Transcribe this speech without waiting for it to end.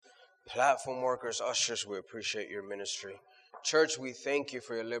Platform workers, ushers, we appreciate your ministry. Church, we thank you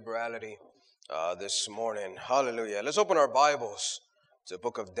for your liberality this morning. Hallelujah. Let's open our Bibles to the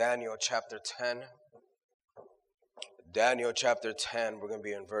book of Daniel, chapter 10. Daniel, chapter 10, we're going to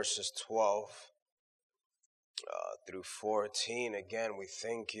be in verses 12 through 14. Again, we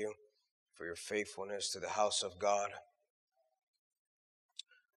thank you for your faithfulness to the house of God.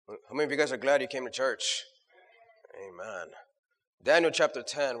 How many of you guys are glad you came to church? Amen. Daniel chapter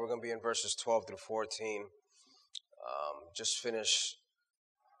 10, we're going to be in verses 12 through 14. Just finished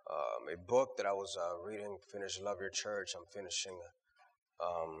a book that I was reading, finished Love Your Church. I'm finishing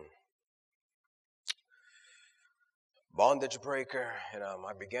Bondage Breaker, and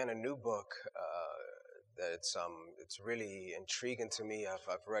I began a new book that it's really intriguing to me.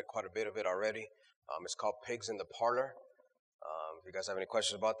 I've read quite a bit of it already. It's called Pigs in the Parlor. If you guys have any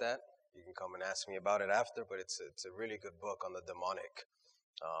questions about that, you can come and ask me about it after, but it's a really good book on the demonic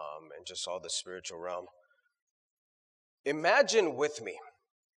and just all the spiritual realm. Imagine with me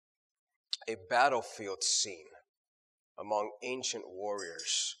a battlefield scene among ancient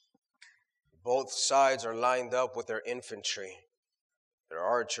warriors. Both sides are lined up with their infantry, their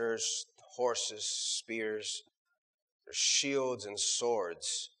archers, horses, spears, their shields and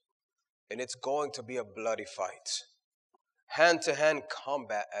swords, and it's going to be a bloody fight. Hand-to-hand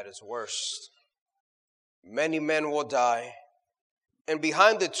combat at its worst. Many men will die, and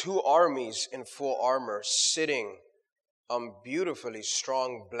behind the two armies in full armor, sitting on beautifully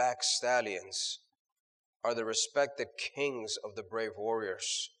strong black stallions, are the respected kings of the brave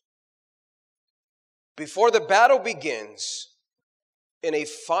warriors. Before the battle begins, in a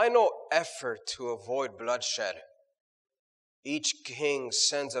final effort to avoid bloodshed, each king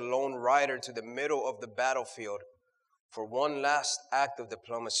sends a lone rider to the middle of the battlefield for one last act of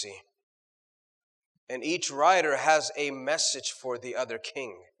diplomacy. And each rider has a message for the other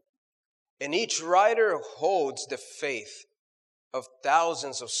king. And each rider holds the faith of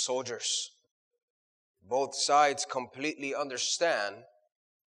thousands of soldiers. Both sides completely understand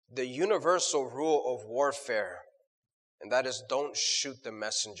the universal rule of warfare, and that is don't shoot the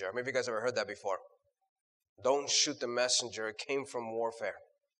messenger. Maybe you guys ever heard that before. Don't shoot the messenger. It came from warfare.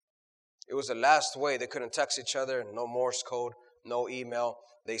 It was the last way. They couldn't text each other, no Morse code, no email.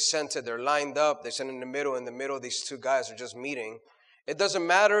 They sent it, they're lined up, they sent it in the middle, these two guys are just meeting. It doesn't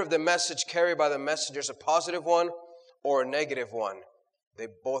matter if the message carried by the messenger is a positive one or a negative one.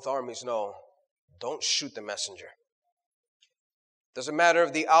 Both armies know, don't shoot the messenger. Doesn't matter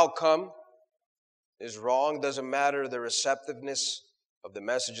if the outcome is wrong, doesn't matter if the receptiveness of the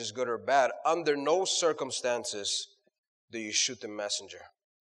message is good or bad. Under no circumstances do you shoot the messenger.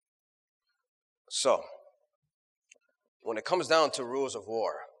 So, when it comes down to rules of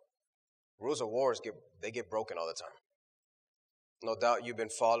war get broken all the time. No doubt you've been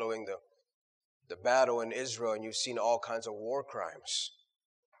following the battle in Israel and you've seen all kinds of war crimes.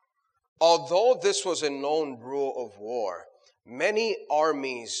 Although this was a known rule of war, many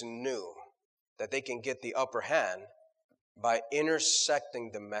armies knew that they can get the upper hand by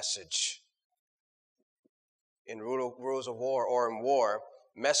intersecting the message. In rules of war or in war,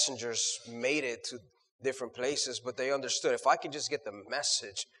 messengers made it to different places, but they understood if I can just get the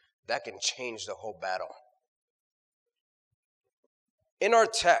message, that can change the whole battle. In our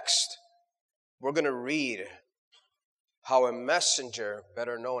text, we're going to read how a messenger,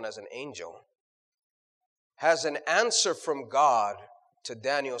 better known as an angel, has an answer from God to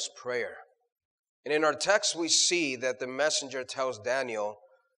Daniel's prayer. And in our text, we see that the messenger tells Daniel,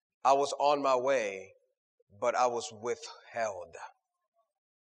 I was on my way, but I was withheld.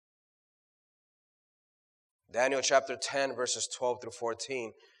 Daniel chapter 10, verses 12 through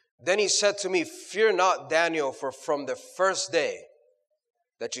 14. Then he said to me, fear not, Daniel, for from the first day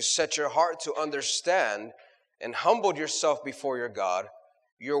that you set your heart to understand and humbled yourself before your God,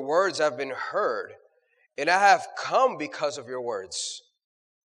 your words have been heard, and I have come because of your words.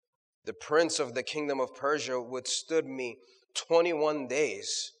 The prince of the kingdom of Persia withstood me 21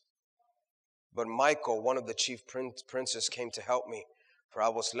 days. But Michael, one of the chief princes, came to help me, for I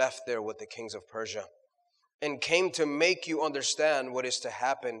was left there with the kings of Persia, and came to make you understand what is to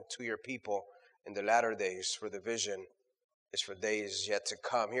happen to your people in the latter days, for the vision is for days yet to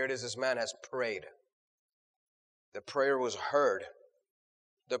come. Here it is, this man has prayed. The prayer was heard.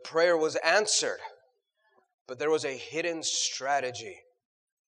 The prayer was answered. But there was a hidden strategy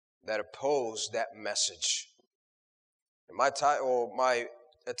that opposed that message. And my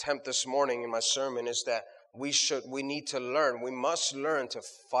attempt this morning in my sermon is that we must learn to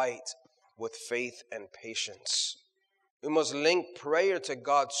fight with faith and patience. We must link prayer to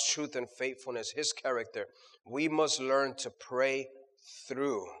God's truth and faithfulness, His character. We must learn to pray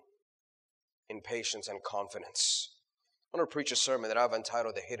through in patience and confidence. I want to preach a sermon that I've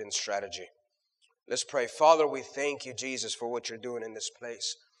entitled The Hidden Strategy. Let's pray. Father, we thank you, Jesus, for what you're doing in this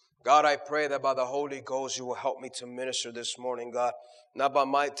place. God, I pray that by the Holy Ghost you will help me to minister this morning, God. Not by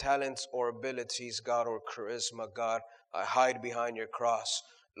my talents or abilities, God, or charisma, God. I hide behind your cross.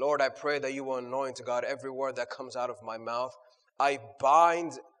 Lord, I pray that you will anoint, God, every word that comes out of my mouth. I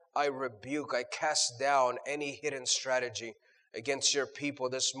bind, I rebuke, I cast down any hidden strategy against your people.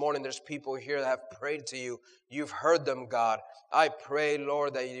 This morning, there's people here that have prayed to you. You've heard them, God. I pray,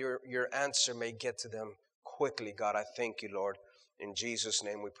 Lord, that your answer may get to them quickly, God. I thank you, Lord. In Jesus'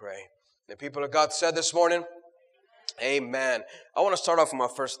 name we pray. The people of God said this morning, amen. I want to start off with my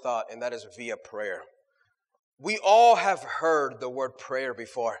first thought, and that is via prayer. We all have heard the word prayer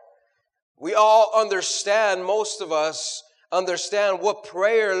before. We all understand, most of us understand what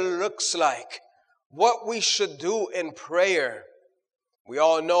prayer looks like, what we should do in prayer. We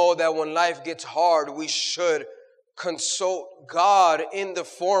all know that when life gets hard, we should consult God in the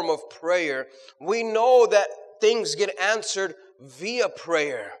form of prayer. We know that things get answered via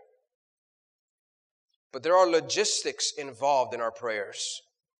prayer. But there are logistics involved in our prayers.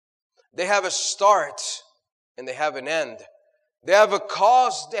 They have a start and they have an end. They have a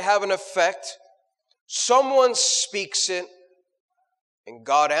cause, they have an effect. Someone speaks it and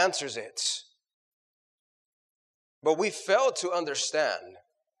God answers it. But we fail to understand,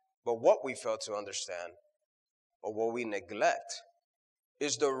 what we neglect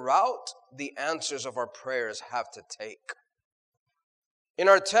is the route the answers of our prayers have to take. In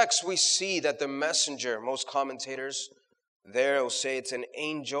our text, we see that the messenger, most commentators there will say it's an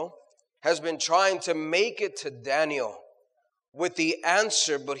angel, has been trying to make it to Daniel with the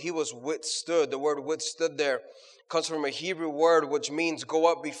answer, but he was withstood. The word withstood there comes from a Hebrew word which means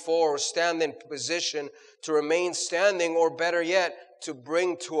go up before or stand in position, to remain standing, or better yet, to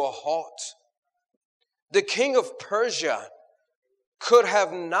bring to a halt. The king of Persia could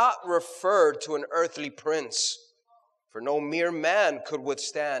have not referred to an earthly prince, for no mere man could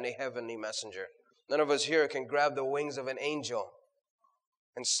withstand a heavenly messenger. None of us here can grab the wings of an angel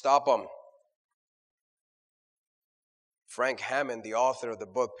and stop him. Frank Hammond, the author of the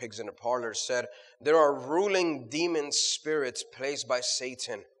book Pigs in the Parlor, said, there are ruling demon spirits placed by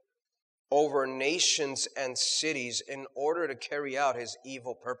Satan over nations and cities in order to carry out his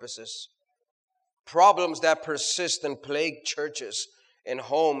evil purposes. Problems that persist and plague churches and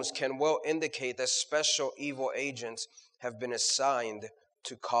homes can well indicate that special evil agents have been assigned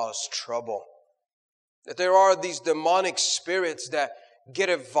to cause trouble. That there are these demonic spirits that get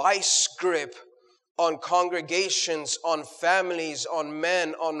a vice grip on congregations, on families, on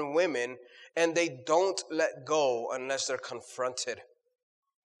men, on women, and they don't let go unless they're confronted.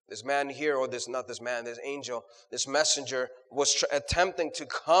 This man here, or this angel, this messenger was attempting to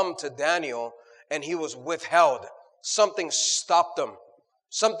come to Daniel, and he was withheld. Something stopped him.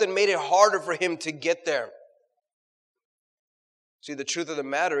 Something made it harder for him to get there. See, the truth of the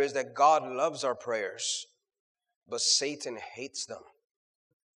matter is that God loves our prayers, but Satan hates them.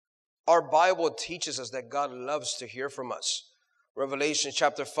 Our Bible teaches us that God loves to hear from us. Revelation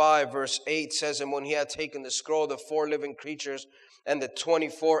chapter 5 verse 8 says, and when he had taken the scroll, the 4 living creatures and the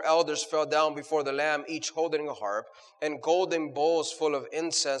 24 elders fell down before the Lamb, each holding a harp and golden bowls full of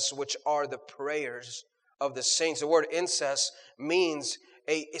incense, which are the prayers of the saints. The word incense means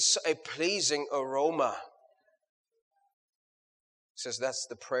a pleasing aroma. It says that's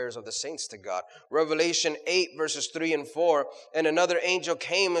the prayers of the saints to God. Revelation 8 verses 3 and 4. And another angel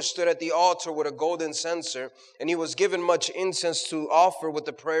came and stood at the altar with a golden censer, and he was given much incense to offer with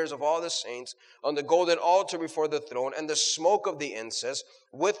the prayers of all the saints on the golden altar before the throne. And the smoke of the incense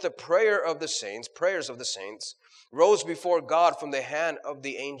with the prayers of the saints, rose before God from the hand of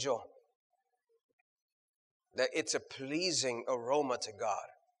the angel. That it's a pleasing aroma to God.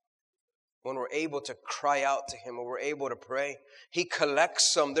 When we're able to cry out to him, when we're able to pray, he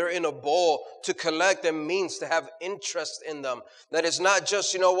collects them. They're in a bowl. To collect them means to have interest in them. That it's not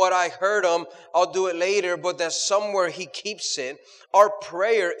just, I heard them, I'll do it later, but that somewhere he keeps it. Our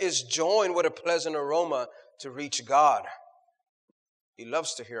prayer is joined with a pleasant aroma to reach God. He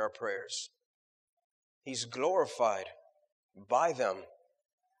loves to hear our prayers. He's glorified by them.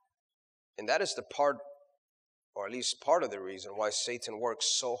 And that is the part, or at least part of the reason why Satan works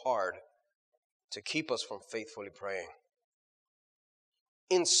so hard to keep us from faithfully praying.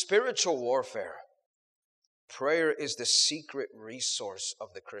 In spiritual warfare, prayer is the secret resource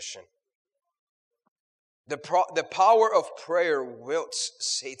of the Christian. The power of prayer wilts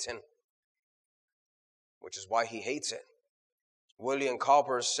Satan, which is why he hates it. William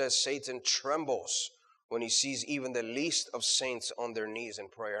Cowper says Satan trembles when he sees even the least of saints on their knees in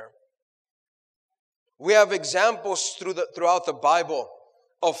prayer. We have examples throughout the Bible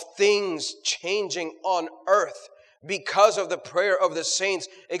of things changing on earth because of the prayer of the saints.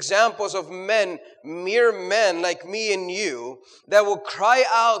 Examples of men, mere men like me and you, that will cry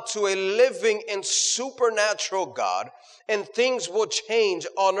out to a living and supernatural God, and things will change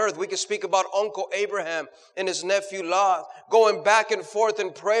on earth. We can speak about Uncle Abraham and his nephew Lot going back and forth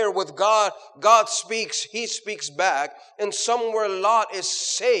in prayer with God. God speaks, he speaks back, and somewhere Lot is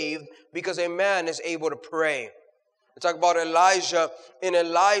saved because a man is able to pray. We talk about Elijah and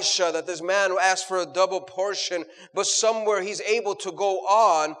Elisha, that this man asked for a double portion, but somewhere he's able to go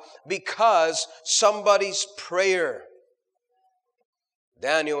on because somebody's prayer.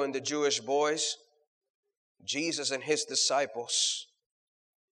 Daniel and the Jewish boys, Jesus and his disciples.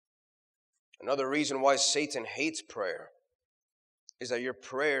 Another reason why Satan hates prayer is that your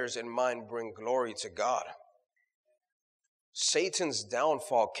prayers and mine bring glory to God. Satan's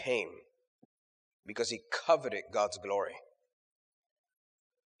downfall came because he coveted God's glory.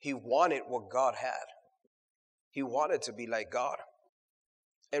 He wanted what God had. He wanted to be like God.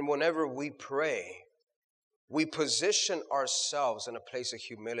 And whenever we pray, we position ourselves in a place of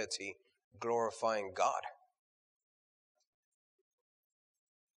humility, glorifying God.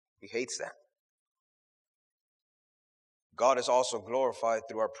 He hates that. God is also glorified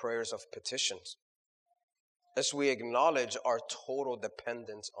through our prayers of petitions, as we acknowledge our total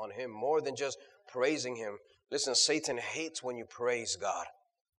dependence on Him, more than just praising Him. Listen, Satan hates when you praise God.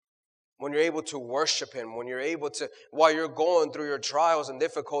 When you're able to worship Him, when you're able to, while you're going through your trials and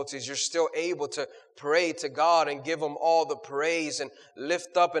difficulties, you're still able to pray to God and give Him all the praise and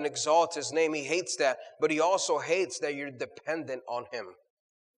lift up and exalt His name. He hates that, but He also hates that you're dependent on Him,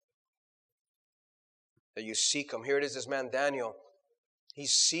 that you seek Him. Here it is, this man Daniel,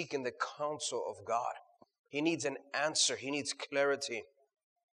 he's seeking the counsel of God. He needs an answer. He needs clarity.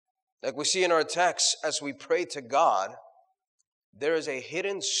 Like we see in our text, as we pray to God, there is a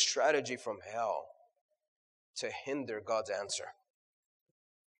hidden strategy from hell to hinder God's answer.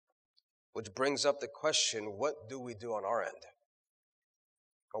 Which brings up the question, what do we do on our end?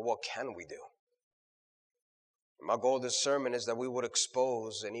 Or what can we do? My goal of this sermon is that we would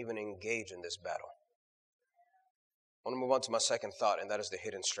expose and even engage in this battle. I want to move on to my second thought, and that is the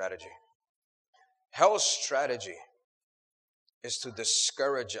hidden strategy. Hell's strategy is to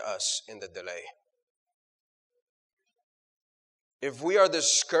discourage us in the delay. If we are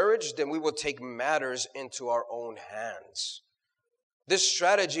discouraged, then we will take matters into our own hands. This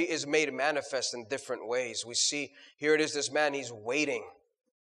strategy is made manifest in different ways. We see, here it is, this man, he's waiting,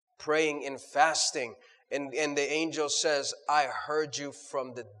 praying and fasting. And the angel says, I heard you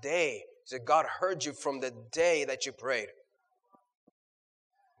from the day. He said, God heard you from the day that you prayed.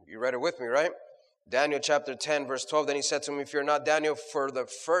 You read it with me, right? Daniel chapter 10, verse 12. Then he said to him, if you're not Daniel, for the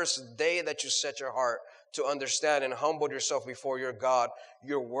first day that you set your heart to understand and humbled yourself before your God,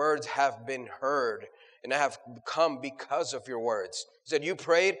 your words have been heard, and I have come because of your words. He said, you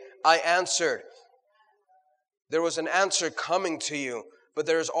prayed, I answered. There was an answer coming to you, but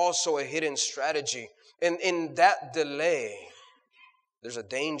there is also a hidden strategy. And in that delay, there's a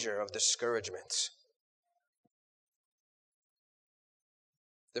danger of discouragement.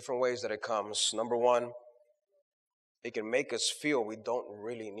 Different ways that it comes. Number one, it can make us feel we don't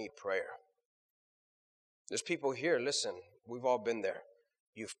really need prayer. There's people here, listen, we've all been there.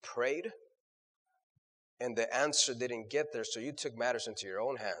 You've prayed, and the answer didn't get there, so you took matters into your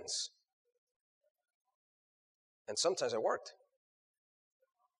own hands. And sometimes it worked.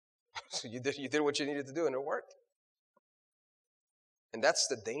 So you did what you needed to do, and it worked. And that's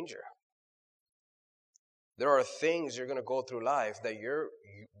the danger. There are things you're going to go through life that your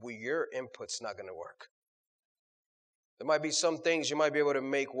input's not going to work. There might be some things you might be able to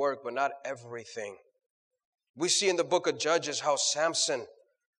make work, but not everything. We see in the book of Judges how Samson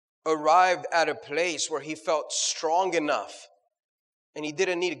arrived at a place where he felt strong enough and he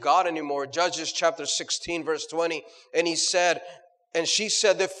didn't need God anymore. Judges chapter 16, verse 20. And she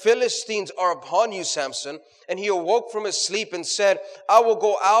said, the Philistines are upon you, Samson. And he awoke from his sleep and said, I will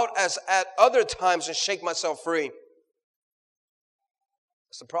go out as at other times and shake myself free.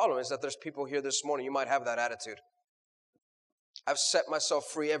 That's the problem, is that there's people here this morning, you might have that attitude. I've set myself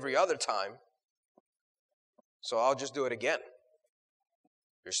free every other time, so I'll just do it again.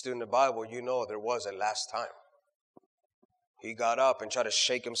 If you're a student of the Bible, you know there was a last time. He got up and tried to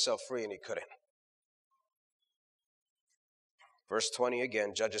shake himself free, and he couldn't. Verse 20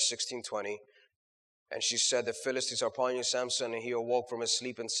 again, Judges 16:20. And she said, the Philistines are upon you, Samson. And he awoke from his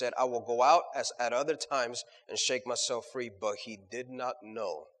sleep and said, I will go out as at other times and shake myself free. But he did not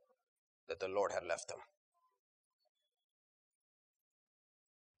know that the Lord had left him.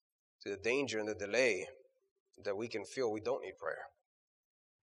 to the danger and the delay that we can feel we don't need prayer.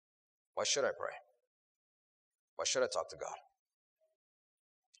 Why should I pray? Why should I talk to God?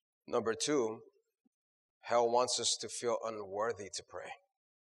 Number 2, hell wants us to feel unworthy to pray.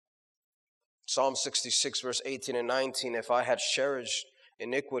 Psalm 66, verse 18 and 19, if I had cherished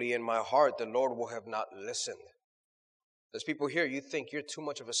iniquity in my heart, the Lord will have not listened. There's people here, you think you're too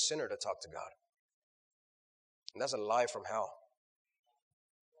much of a sinner to talk to God. And that's a lie from hell.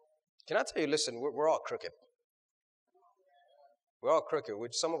 Can I tell you, listen, we're all crooked. We're all crooked.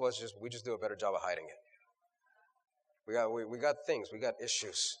 Some of us just do a better job of hiding it. We got things, we got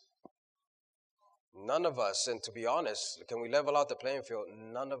issues. None of us, and to be honest, can we level out the playing field?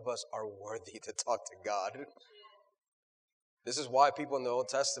 None of us are worthy to talk to God. This is why people in the Old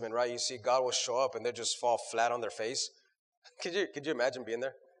Testament, right? You see God will show up and they just fall flat on their face. Could you imagine being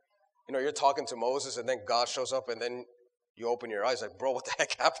there? You know, you're talking to Moses and then God shows up and then you open your eyes like, bro, what the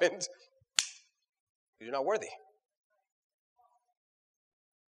heck happened? You're not worthy.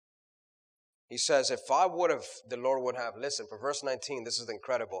 He says, if the Lord would have listened. For verse 19, this is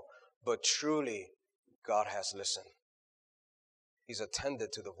incredible. But truly, God has listened. He's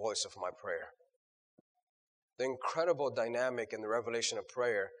attended to the voice of my prayer. The incredible dynamic in the revelation of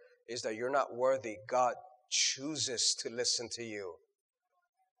prayer is that you're not worthy. God chooses to listen to you.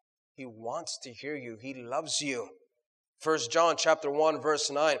 He wants to hear you. He loves you. 1 John chapter 1,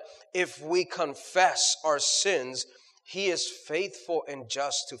 verse 9. If we confess our sins, He is faithful and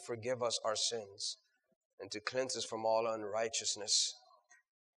just to forgive us our sins and to cleanse us from all unrighteousness.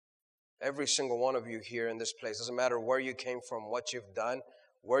 Every single one of you here in this place, doesn't matter where you came from, what you've done,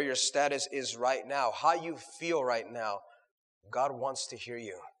 where your status is right now, how you feel right now, God wants to hear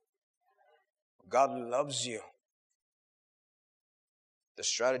you. God loves you. The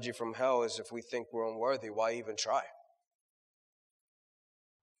strategy from hell is if we think we're unworthy, why even try?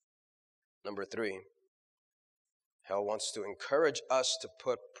 Number 3, hell wants to encourage us to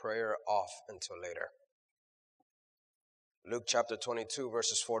put prayer off until later. Luke chapter 22,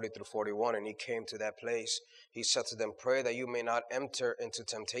 verses 40 through 41, and he came to that place. He said to them, pray that you may not enter into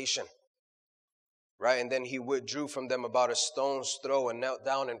temptation. Right? And then he withdrew from them about a stone's throw and knelt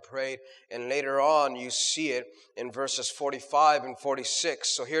down and prayed. And later on, you see it in verses 45 and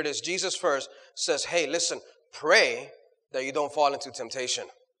 46. So here it is. Jesus first says, hey, listen, pray that you don't fall into temptation.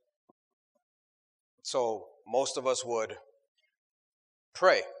 So most of us would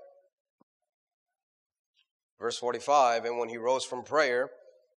pray. Verse 45, and when he rose from prayer,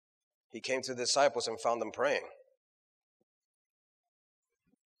 he came to the disciples and found them praying.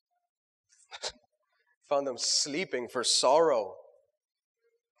 Found them sleeping for sorrow.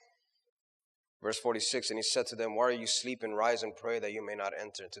 Verse 46, and he said to them, why are you sleeping? Rise and pray that you may not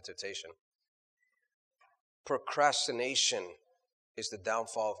enter into temptation. Procrastination is the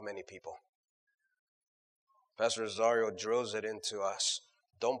downfall of many people. Pastor Rosario drills it into us.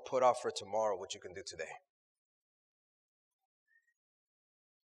 Don't put off for tomorrow what you can do today.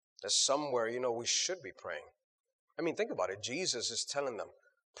 That somewhere, we should be praying. I mean, think about it. Jesus is telling them,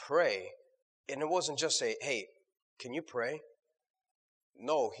 pray. And it wasn't just say, hey, can you pray?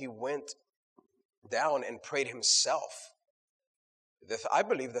 No, he went down and prayed himself. I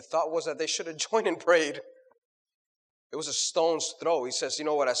believe the thought was that they should have joined and prayed. It was a stone's throw. He says, you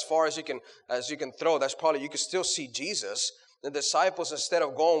know what, as far as you can throw, that's probably, you can still see Jesus. The disciples, instead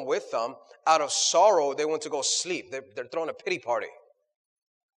of going with them, out of sorrow, they went to go sleep. They're throwing a pity party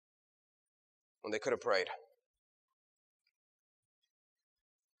when they could have prayed.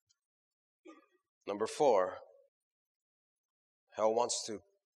 Number 4, hell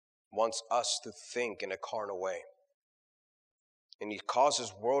wants us to think in a carnal way. And he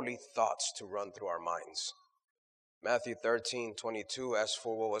causes worldly thoughts to run through our minds. Matthew 13:22, as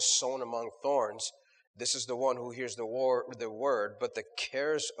for what was sown among thorns, this is the one who hears the word, but the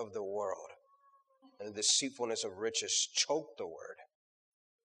cares of the world and the deceitfulness of riches choke the word,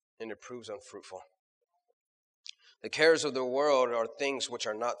 and it proves unfruitful. The cares of the world are things which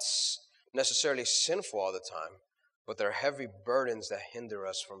are not necessarily sinful all the time, but they're heavy burdens that hinder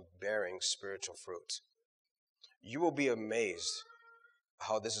us from bearing spiritual fruit. You will be amazed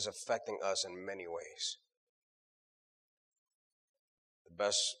how this is affecting us in many ways.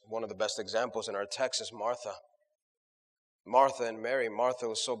 One of the best examples in our text is Martha. Martha and Mary. Martha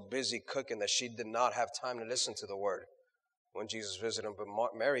was so busy cooking that she did not have time to listen to the word when Jesus visited him.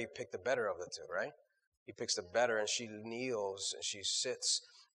 But Mary picked the better of the two, right? He picks the better, and she kneels and she sits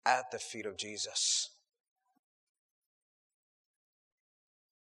at the feet of Jesus.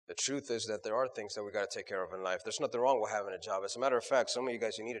 The truth is that there are things that we got to take care of in life. There's nothing wrong with having a job. As a matter of fact, some of you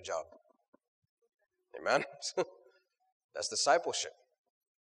guys, you need a job. Amen? That's discipleship.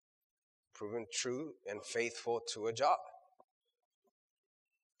 proven true and faithful to a job.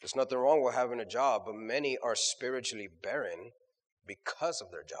 There's nothing wrong with having a job, but many are spiritually barren because of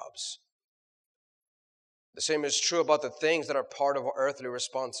their jobs. The same is true about the things that are part of our earthly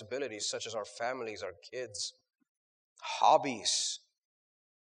responsibilities, such as our families, our kids, hobbies,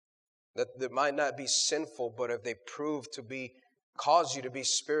 that might not be sinful, but if they prove to cause you to be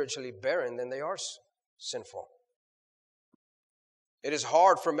spiritually barren, then they are sinful. It is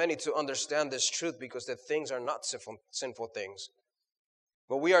hard for many to understand this truth because the things are not sinful things.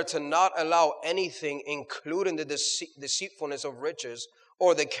 But we are to not allow anything, including the deceitfulness of riches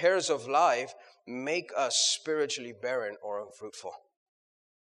or the cares of life, make us spiritually barren or unfruitful.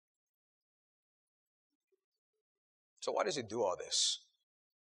 So why does he do all this?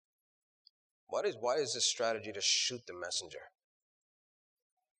 Why is this strategy to shoot the messenger?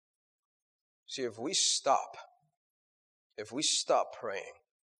 See, if we stop praying,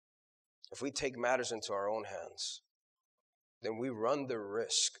 if we take matters into our own hands, then we run the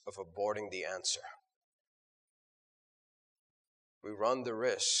risk of aborting the answer. We run the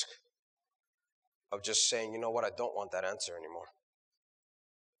risk of just saying, you know what, I don't want that answer anymore.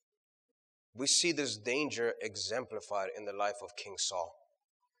 We see this danger exemplified in the life of King Saul.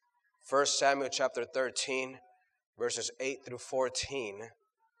 1 Samuel chapter 13, verses 8 through 14,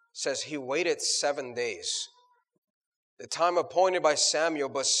 says he waited 7 days, the time appointed by Samuel,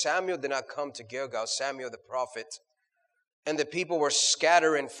 but Samuel did not come to Gilgal, Samuel the prophet, and the people were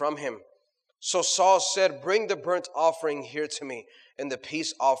scattering from him. So Saul said, bring the burnt offering here to me, and the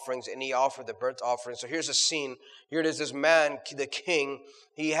peace offerings, and he offered the burnt offering. So here's a scene. Here it is, this man, the king,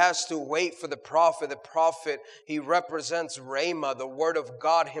 he has to wait for the prophet. The prophet, he represents Rhema, the word of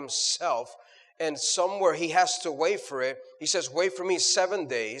God himself. And somewhere he has to wait for it. He says, wait for me 7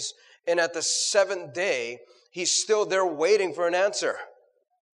 days. And at the 7th day, he's still there waiting for an answer.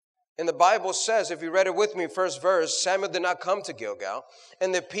 And the Bible says, if you read it with me, first verse, Samuel did not come to Gilgal,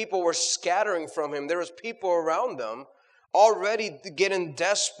 and the people were scattering from him. There was people around them already getting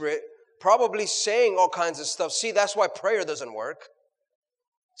desperate, probably saying all kinds of stuff. See, that's why prayer doesn't work.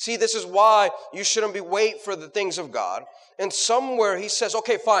 See, this is why you shouldn't be waiting for the things of God. And somewhere he says,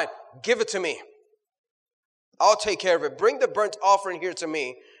 okay, fine, give it to me. I'll take care of it. Bring the burnt offering here to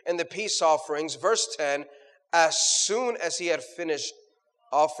me and the peace offerings. Verse 10, as soon as he had finished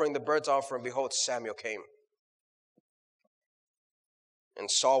offering the burnt offering, behold, Samuel came. And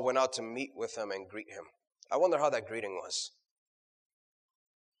Saul went out to meet with him and greet him. I wonder how that greeting was.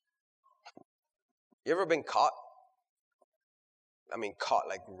 You ever been caught? I mean, caught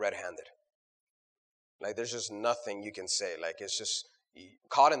like red-handed. Like there's just nothing you can say. Like it's just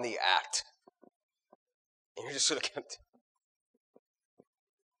caught in the act. And you're just looking at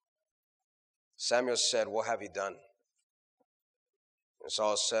Samuel said, what have you done? And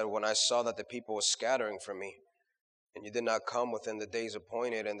Saul said, when I saw that the people were scattering from me, and you did not come within the days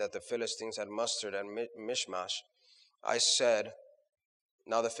appointed, and that the Philistines had mustered at Michmash, I said,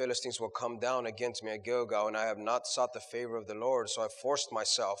 now the Philistines will come down against me at Gilgal, and I have not sought the favor of the Lord, so I forced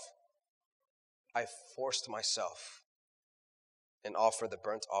myself and offered the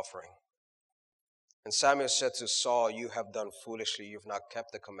burnt offering. And Samuel said to Saul, you have done foolishly. You have not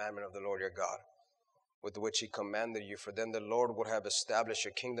kept the commandment of the Lord your God, with which he commanded you. For then the Lord would have established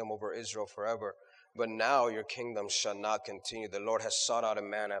your kingdom over Israel forever. But now your kingdom shall not continue. The Lord has sought out a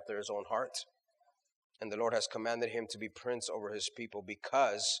man after his own heart, and the Lord has commanded him to be prince over his people,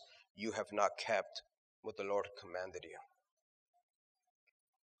 because you have not kept what the Lord commanded you.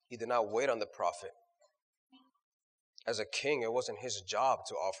 He did not wait on the prophet. As a king, it wasn't his job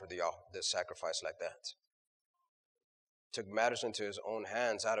to offer the sacrifice like that. Took matters into his own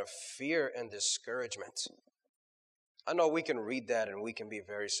hands out of fear and discouragement. I know we can read that and we can be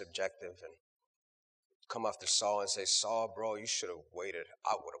very subjective and come after Saul and say, Saul, bro, you should have waited.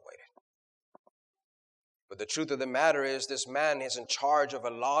 I would have waited. But the truth of the matter is, this man is in charge of a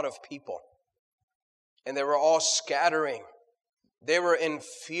lot of people. And they were all scattering. They were in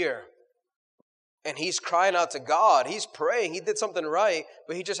fear. And he's crying out to God. He's praying. He did something right,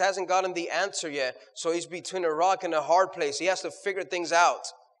 but he just hasn't gotten the answer yet. So he's between a rock and a hard place. He has to figure things out.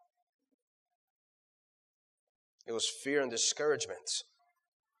 It was fear and discouragement,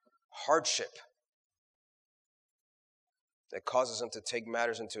 hardship, that causes him to take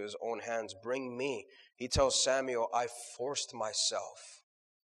matters into his own hands. Bring me. He tells Samuel, I forced myself.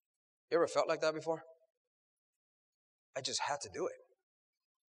 You ever felt like that before? I just had to do it.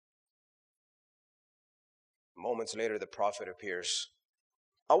 Moments later, the prophet appears.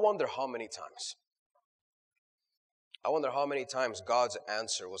 I wonder how many times God's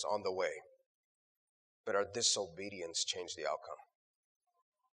answer was on the way, but our disobedience changed the outcome.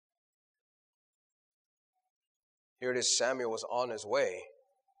 Here it is, Samuel was on his way.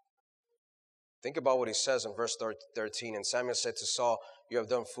 Think about what he says in verse 13. And Samuel said to Saul, you have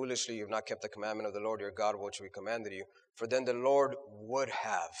done foolishly. You have not kept the commandment of the Lord your God, which we commanded you. For then the Lord would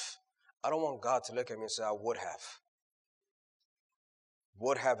have. I don't want God to look at me and say, I would have.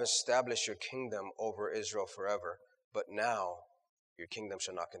 Would have established your kingdom over Israel forever. But now your kingdom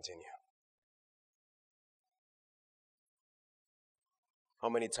shall not continue. How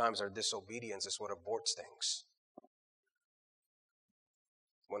many times our disobedience is what aborts things?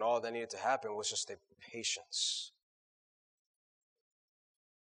 When all that needed to happen was just a patience.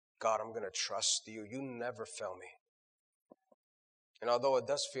 God, I'm going to trust you. You never fail me. And although it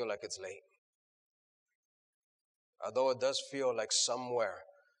does feel like it's late, although it does feel like somewhere,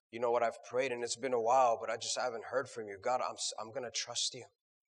 you know what, I've prayed and it's been a while, but I just haven't heard from you. God, I'm going to trust you.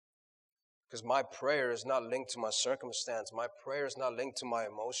 Because my prayer is not linked to my circumstance. My prayer is not linked to my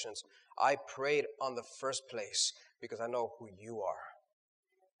emotions. I prayed on the first place because I know who you are.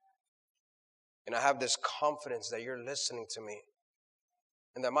 And I have this confidence that you're listening to me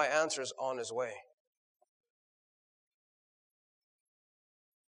and that my answer is on its way.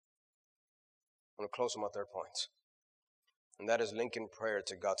 I'm going to close with my third point. And that is linking prayer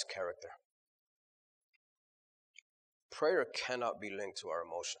to God's character. Prayer cannot be linked to our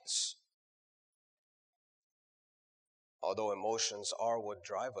emotions. Although emotions are what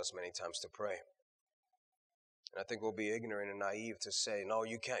drive us many times to pray. And I think we'll be ignorant and naive to say, no,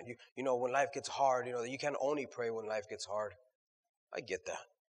 you can't. You know, when life gets hard, you can't only pray when life gets hard. I get that.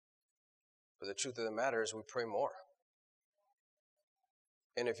 But the truth of the matter is we pray more.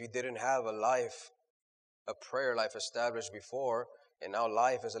 And if you didn't have a prayer life established before, and now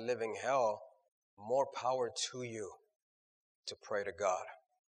life is a living hell, more power to you to pray to God.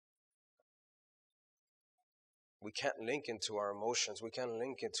 We can't link into our emotions. We can't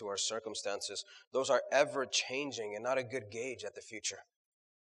link into our circumstances. Those are ever changing and not a good gauge at the future.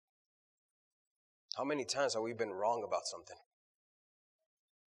 How many times have we been wrong about something?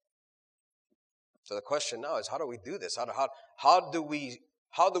 So the question now is, how do we do this? How do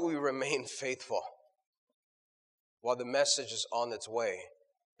we remain faithful while the message is on its way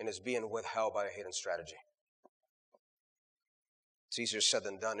and is being withheld by a hidden strategy? It's easier said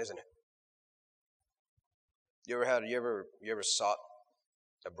than done, isn't it? You ever sought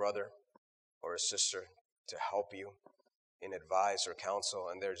a brother or a sister to help you in advice or counsel,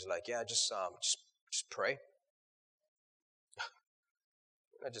 and they're just like, yeah, just pray.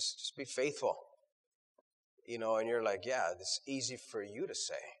 Just be faithful. And you're like, yeah, it's easy for you to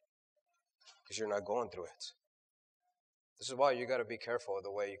say because you're not going through it. This is why you got to be careful of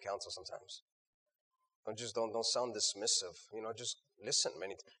the way you counsel sometimes. Don't sound dismissive. Just listen.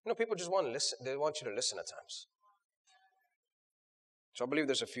 People just want to listen. They want you to listen at times. So I believe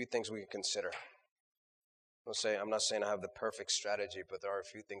there's a few things we can consider. I'm not saying I have the perfect strategy, but there are a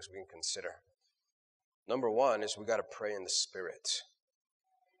few things we can consider. Number one is we got to pray in the Spirit,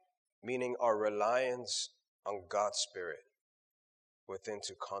 meaning our reliance on God's Spirit within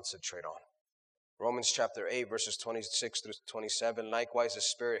to concentrate on. Romans chapter 8, verses 26 through 27. Likewise, the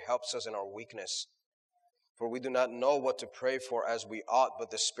Spirit helps us in our weakness. For we do not know what to pray for as we ought,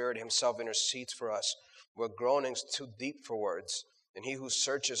 but the Spirit himself intercedes for us with groanings too deep for words. And he who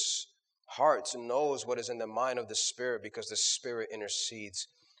searches hearts knows what is in the mind of the Spirit, because the Spirit intercedes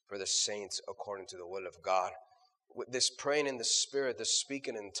for the saints according to the will of God. With this praying in the Spirit, the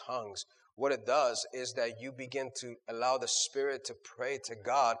speaking in tongues, what it does is that you begin to allow the Spirit to pray to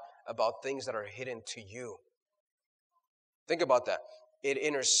God about things that are hidden to you. Think about that. It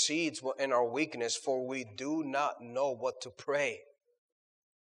intercedes in our weakness, for we do not know what to pray.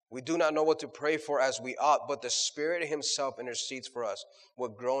 We do not know what to pray for as we ought, but the Spirit himself intercedes for us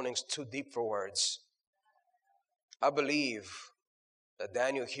with groanings too deep for words. I believe that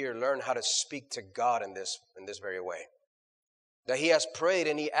Daniel here learned how to speak to God in this very way. That he has prayed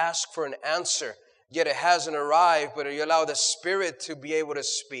and he asked for an answer, yet it hasn't arrived, but you allow the Spirit to be able to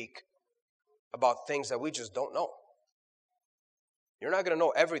speak about things that we just don't know. You're not going to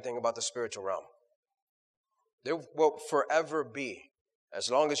know everything about the spiritual realm. There will forever be,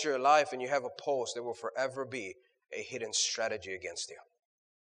 as long as you're alive and you have a pulse, there will forever be a hidden strategy against you.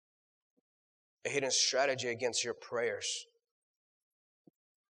 A hidden strategy against your prayers.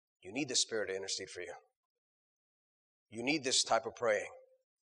 You need the Spirit to intercede for you. You need this type of praying.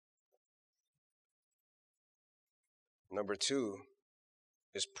 Number two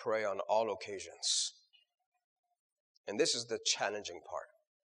is pray on all occasions. And this is the challenging part.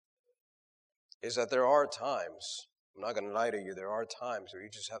 Is that there are times, I'm not going to lie to you, there are times where you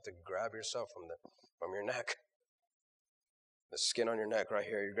just have to grab yourself from your neck. The skin on your neck right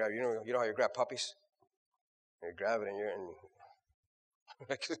here. You know how you grab puppies? You grab it and you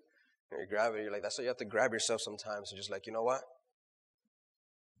grab it. You're like, that's what you have to grab yourself sometimes. You're just like, you know what?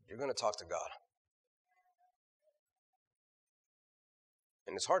 You're going to talk to God.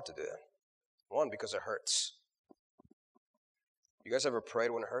 And it's hard to do that. One, because it hurts. You guys ever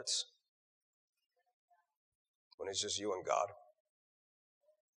prayed when it hurts? When it's just you and God?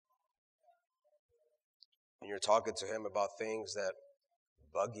 And you're talking to Him about things that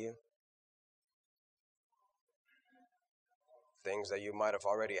bug you? Things that you might have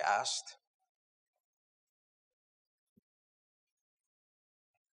already asked?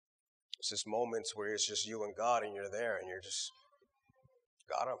 It's just moments where it's just you and God and you're there and you're just,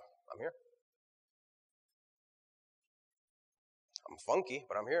 God, I'm here. I'm funky,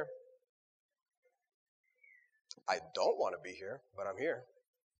 but I'm here. I don't want to be here, but I'm here.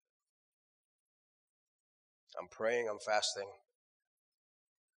 I'm praying, I'm fasting.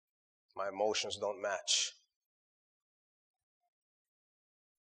 My emotions don't match.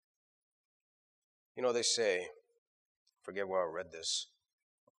 You know, they say, forget where I read this.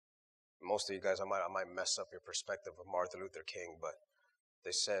 Most of you guys, I might mess up your perspective of Martin Luther King, but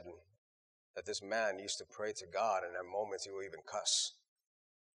they said that this man used to pray to God, and at moments he would even cuss.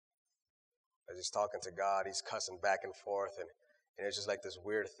 As he's talking to God, he's cussing back and forth, and it's just like this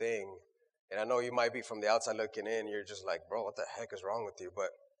weird thing. And I know you might be from the outside looking in, you're just like, bro, what the heck is wrong with you?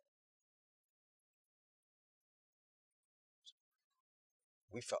 But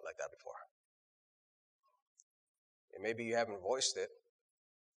we felt like that before. And maybe you haven't voiced it,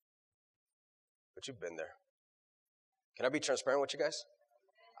 but you've been there. Can I be transparent with you guys?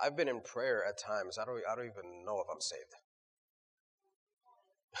 I've been in prayer at times. I don't even know if I'm saved.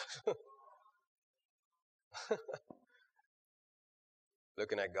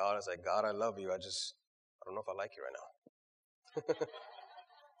 Looking at God, I was like, God, I love you. I don't know if I like you right now.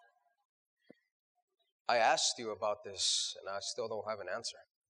 I asked you about this, and I still don't have an answer.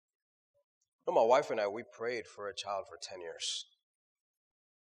 Well, my wife and I, we prayed for a child for 10 years.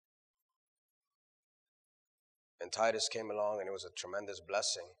 And Titus came along, and it was a tremendous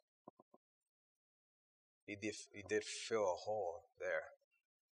blessing. He did fill a hole there.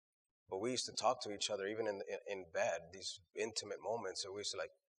 But we used to talk to each other, even in bed, these intimate moments, and we used to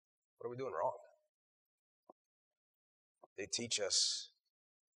like, what are we doing wrong? They teach us,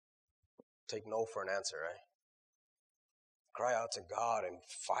 take no for an answer, right? Cry out to God and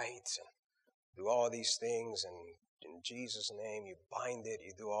fight and do all these things, and in Jesus' name, you bind it,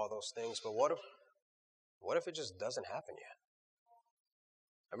 you do all those things. But what if it just doesn't happen yet?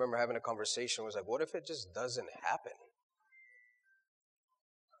 I remember having a conversation, was like, what if it just doesn't happen?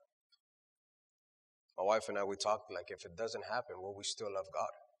 My wife and I, we talked like, if it doesn't happen, will we still love God?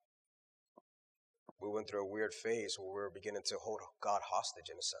 We went through a weird phase where we were beginning to hold God hostage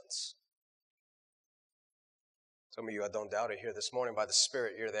in a sense. Some of you, I don't doubt it, here this morning by the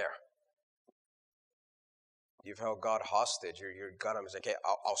Spirit, you're there. You've held God hostage. You're God. I'm like, hey,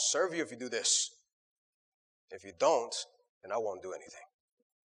 I'll serve you if you do this. If you don't, then I won't do anything.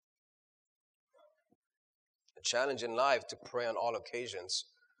 The challenge in life to pray on all occasions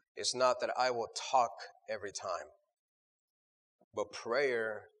is not that I will talk every time. But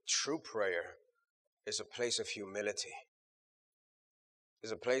prayer, true prayer, is a place of humility.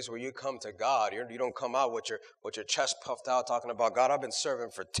 It's a place where you come to God. You don't come out with your chest puffed out talking about, God, I've been serving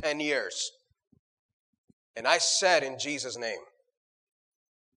for 10 years. And I said in Jesus' name.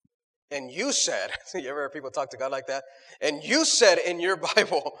 And you said, you ever heard people talk to God like that? And you said in your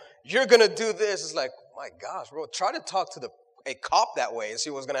Bible, you're going to do this. It's like, my gosh, bro, try to talk to a cop that way and see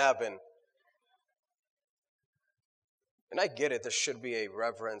what's going to happen. And I get it. There should be a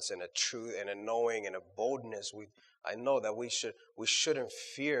reverence and a truth and a knowing and a boldness. I know that we shouldn't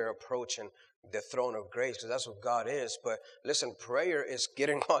fear approaching the throne of grace because that's what God is. But listen, prayer is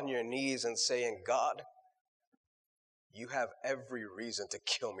getting on your knees and saying, God, you have every reason to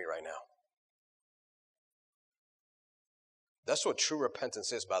kill me right now. That's what true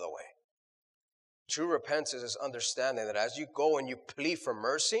repentance is, by the way. True repentance is understanding that as you go and you plead for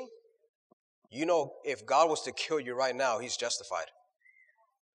mercy, you know if God was to kill you right now, He's justified.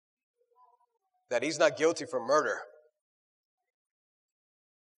 That He's not guilty for murder.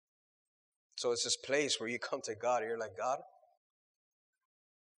 So it's this place where you come to God and you're like, God,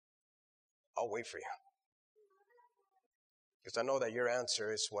 I'll wait for you. Because I know that your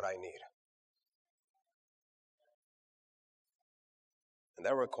answer is what I need. And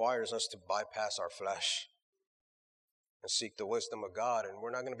that requires us to bypass our flesh and seek the wisdom of God. And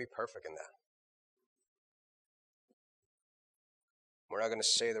we're not going to be perfect in that. We're not going to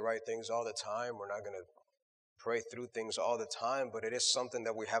say the right things all the time. We're not going to pray through things all the time. But it is something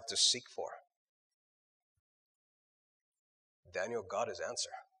that we have to seek for. Daniel got his answer.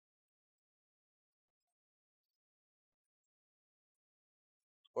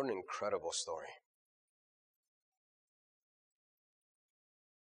 What an incredible story.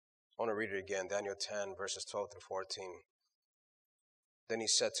 I want to read it again, Daniel 10, verses 12 through 14. Then he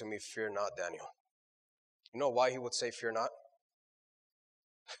said to me, fear not, Daniel. You know why he would say fear not?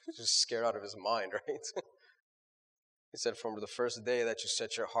 Just scared out of his mind, right? He said, from the first day that you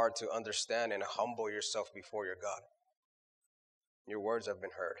set your heart to understand and humble yourself before your God, your words have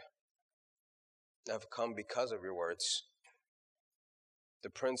been heard. Have come because of your words. The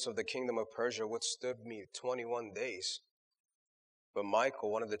prince of the kingdom of Persia withstood me 21 days. But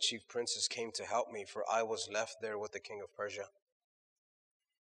Michael, one of the chief princes, came to help me, for I was left there with the king of Persia,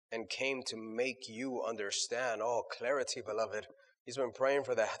 and came to make you understand. Oh, clarity, beloved. He's been praying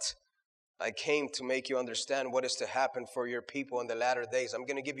for that. I came to make you understand what is to happen for your people in the latter days. I'm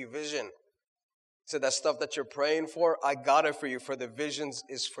going to give you vision. He said, that stuff that you're praying for, I got it for you, for the visions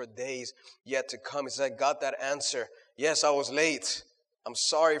is for days yet to come. He said, I got that answer. Yes, I was late. I'm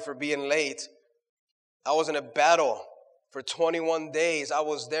sorry for being late. I was in a battle for 21 days. I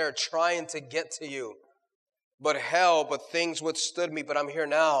was there trying to get to you. But things withstood me. But I'm here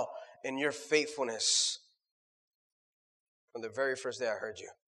now in your faithfulness. From the very first day I heard you.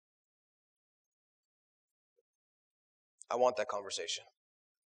 I want that conversation.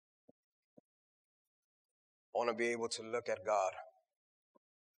 I want to be able to look at God.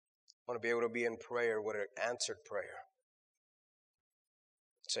 I want to be able to be in prayer with an answered prayer.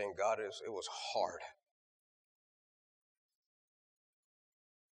 Saying, God, it was hard.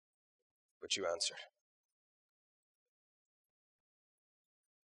 But you answered.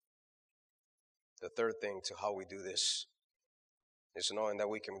 The third thing to how we do this is knowing that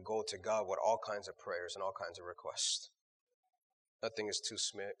we can go to God with all kinds of prayers and all kinds of requests. Nothing is too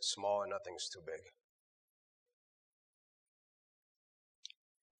small and nothing is too big.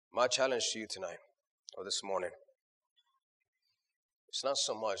 My challenge to you tonight, or this morning, it's not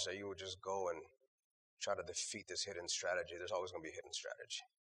so much that you would just go and try to defeat this hidden strategy. There's always going to be a hidden strategy.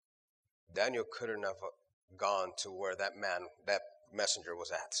 Daniel couldn't have gone to where that messenger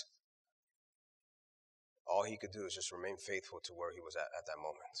was at. All he could do is just remain faithful to where he was at that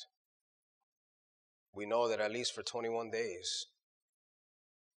moment. We know that at least for 21 days,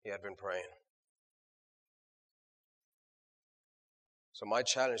 he had been praying. So my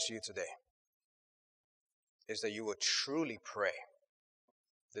challenge to you today is that you will truly pray.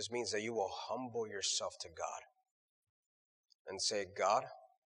 This means that you will humble yourself to God and say, God,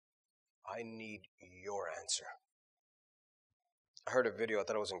 I need your answer. I heard a video, I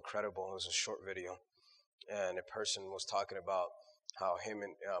thought it was incredible. It was a short video. And a person was talking about how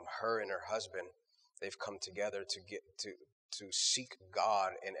her and her husband, they've come together to seek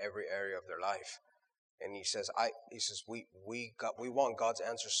God in every area of their life. And he says, we want God's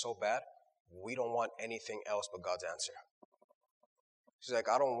answer so bad, we don't want anything else but God's answer. He's like,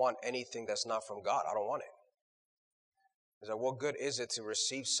 I don't want anything that's not from God. I don't want it. He's like, what good is it to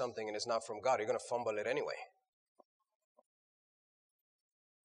receive something and it's not from God? You're going to fumble it anyway.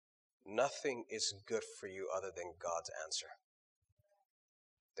 Nothing is good for you other than God's answer,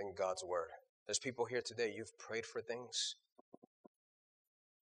 than God's word. There's people here today, you've prayed for things.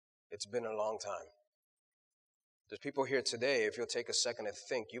 It's been a long time. There's people here today, if you'll take a second and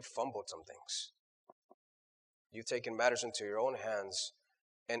think, you've fumbled some things. You've taken matters into your own hands,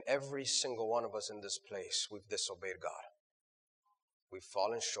 and every single one of us in this place, we've disobeyed God. We've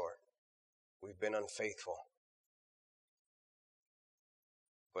fallen short. We've been unfaithful.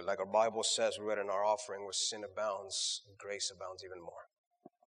 But like our Bible says, we read in our offering, where sin abounds, grace abounds even more.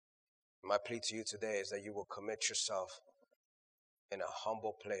 My plea to you today is that you will commit yourself in a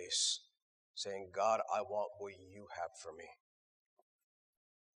humble place, saying, God, I want what you have for me.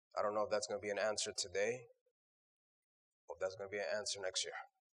 I don't know if that's going to be an answer today, or if that's going to be an answer next year.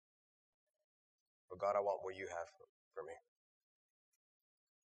 But God, I want what you have for me.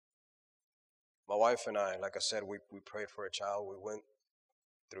 My wife and I, like I said, we prayed for a child. We went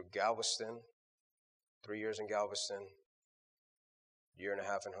through Galveston, 3 years in Galveston, year and a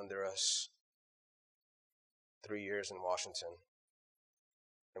half in Honduras, 3 years in Washington.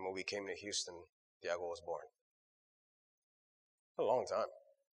 And when we came to Houston, Diego was born. A long time.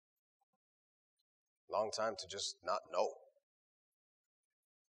 Long time to just not know.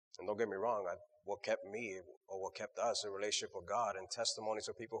 And don't get me wrong, what kept me, or what kept us, a relationship with God and testimonies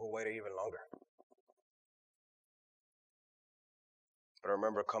of people who waited even longer. But I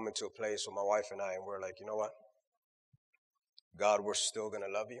remember coming to a place with my wife and I, and we're like, you know what? God, we're still going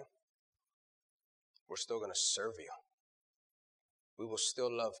to love you. We're still going to serve you. We will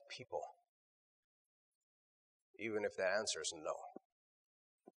still love people, even if that answer is no.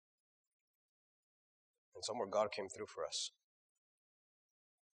 And somewhere God came through for us.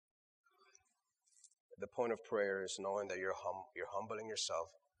 The point of prayer is knowing that you're humbling yourself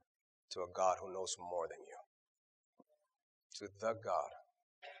to a God who knows more than you. To the God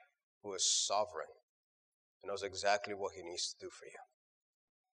who is sovereign and knows exactly what he needs to do for you.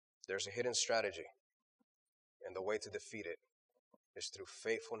 There's a hidden strategy, and the way to defeat it is through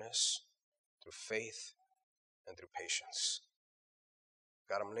faithfulness, through faith, and through patience.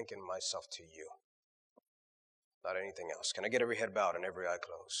 God, I'm linking myself to you, not anything else. Can I get every head bowed and every eye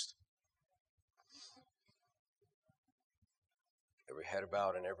closed? Every head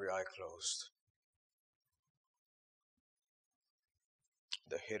bowed and every eye closed.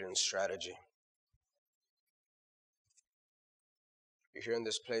 The hidden strategy. You're here in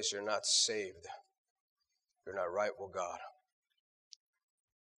this place, you're not saved. You're not right with God.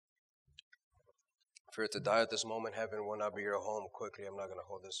 If you're to die at this moment, heaven will not be your home quickly. I'm not going to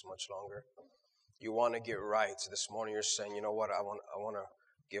hold this much longer. You want to get right. This morning you're saying, you know what, I want to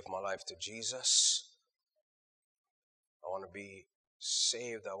give my life to Jesus. I want to be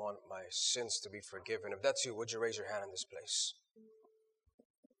saved. I want my sins to be forgiven. If that's you, would you raise your hand in this place?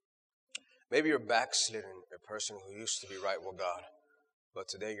 Maybe you're backslidden, a person who used to be right with God, but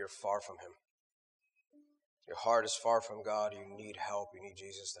today you're far from him. Your heart is far from God. You need help. You need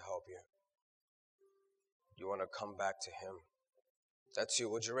Jesus to help you. You want to come back to him. If that's you,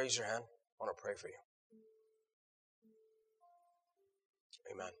 would you raise your hand? I want to pray for you.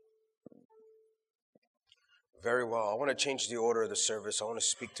 Amen. Very well. I want to change the order of the service. I want to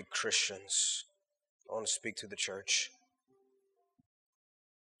speak to Christians. I want to speak to the church.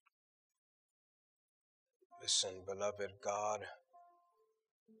 Listen, beloved, God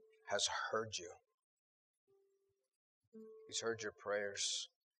has heard you. He's heard your prayers.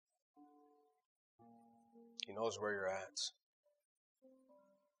 He knows where you're at.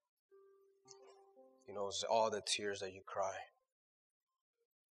 He knows all the tears that you cry.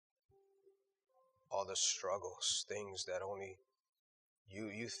 All the struggles, things that only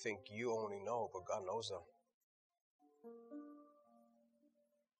you think you only know, but God knows them.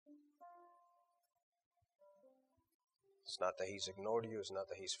 It's not that he's ignored you. It's not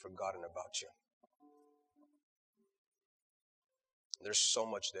that he's forgotten about you. There's so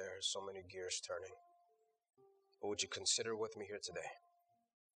much there, so many gears turning. But would you consider with me here today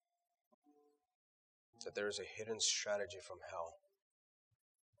that there is a hidden strategy from hell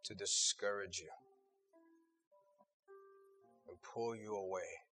to discourage you and pull you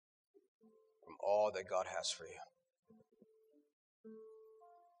away from all that God has for you.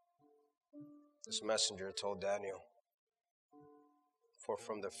 This messenger told Daniel, for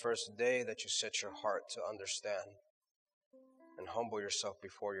from the first day that you set your heart to understand and humble yourself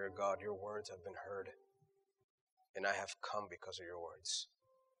before your God, your words have been heard, and I have come because of your words.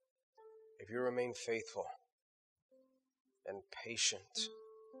 If you remain faithful and patient,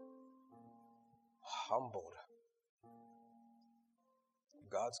 humbled,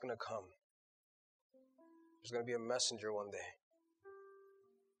 God's going to come. There's going to be a messenger one day,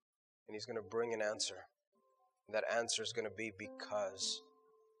 and he's going to bring an answer. And that answer is going to be because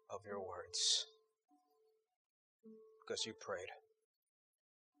of your words, because you prayed.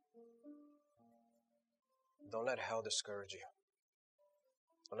 Don't let hell discourage you.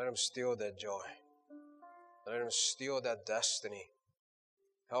 Don't let him steal that joy. Don't let him steal that destiny.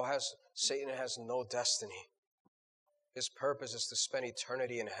 Satan has no destiny. His purpose is to spend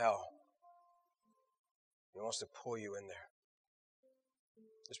eternity in hell. He wants to pull you in there.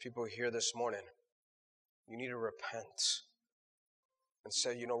 There's people here this morning. You need to repent and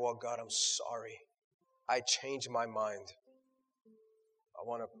say, you know what, God, I'm sorry. I changed my mind. I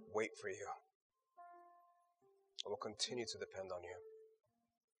want to wait for you. I will continue to depend on you.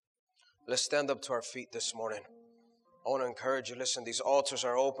 Let's stand up to our feet this morning. I want to encourage you. Listen, these altars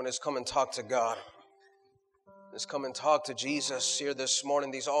are open. Let's come and talk to God. Let's come and talk to Jesus here this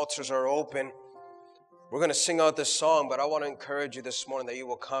morning. These altars are open. We're going to sing out this song, but I want to encourage you this morning that you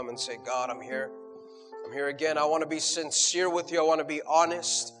will come and say, God, I'm here. I'm here again. I want to be sincere with you. I want to be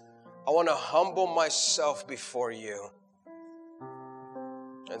honest. I want to humble myself before you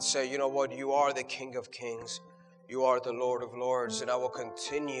and say, you know what? You are the King of Kings. You are the Lord of Lords, and I will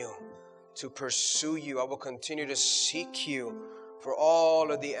continue to pursue you. I will continue to seek you for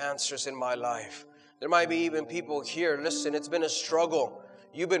all of the answers in my life. There might be even people here. Listen, it's been a struggle.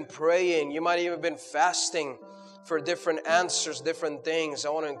 You've been praying. You might even have been fasting for different answers, different things. I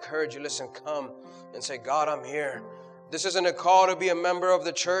want to encourage you. Listen, come and say, God, I'm here. This isn't a call to be a member of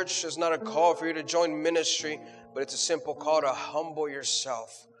the church. It's not a call for you to join ministry, but it's a simple call to humble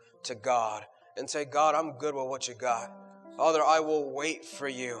yourself to God and say, God, I'm good with what you got. Father, I will wait for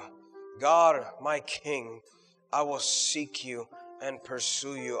you. God, my King, I will seek you and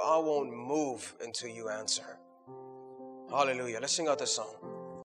pursue you. I won't move until you answer. Hallelujah. Let's sing out this song.